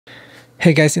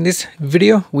Hey guys, in this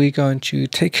video we're going to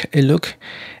take a look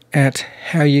at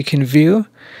how you can view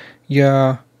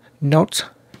your Notes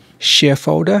share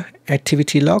folder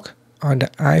activity log on the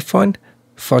iPhone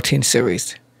 14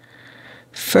 series.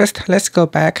 First, let's go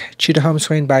back to the home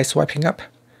screen by swiping up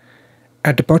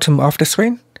at the bottom of the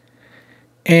screen.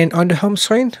 And on the home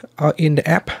screen or in the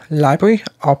app library,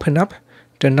 open up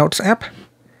the Notes app.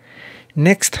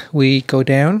 Next, we go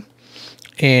down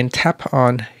and tap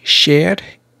on Shared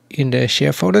in the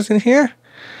share folders in here,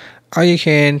 or you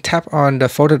can tap on the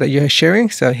folder that you're sharing.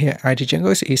 So here IT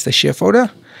Jungles is the share folder,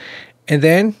 and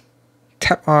then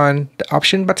tap on the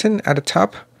option button at the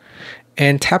top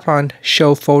and tap on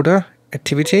show folder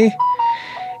activity,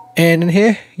 and in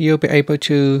here you'll be able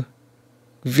to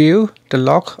view the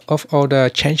log of all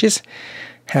the changes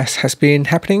has been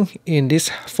happening in this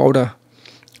folder.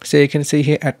 So you can see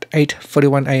here at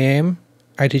 8:41 AM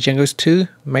IT Jungles 2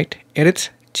 made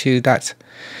edits to that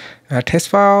test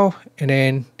file, and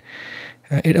then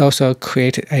it also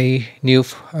created a new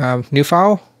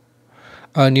file,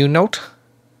 a new note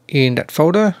in that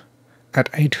folder at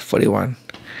 8:41,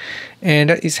 and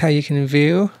that is how you can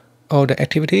view all the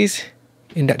activities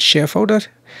in that share folder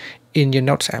in your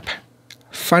Notes app.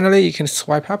 Finally, you can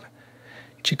swipe up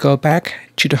to go back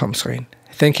to the home screen.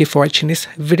 Thank you for watching this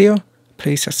video.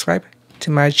 Please subscribe to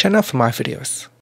my channel for more videos.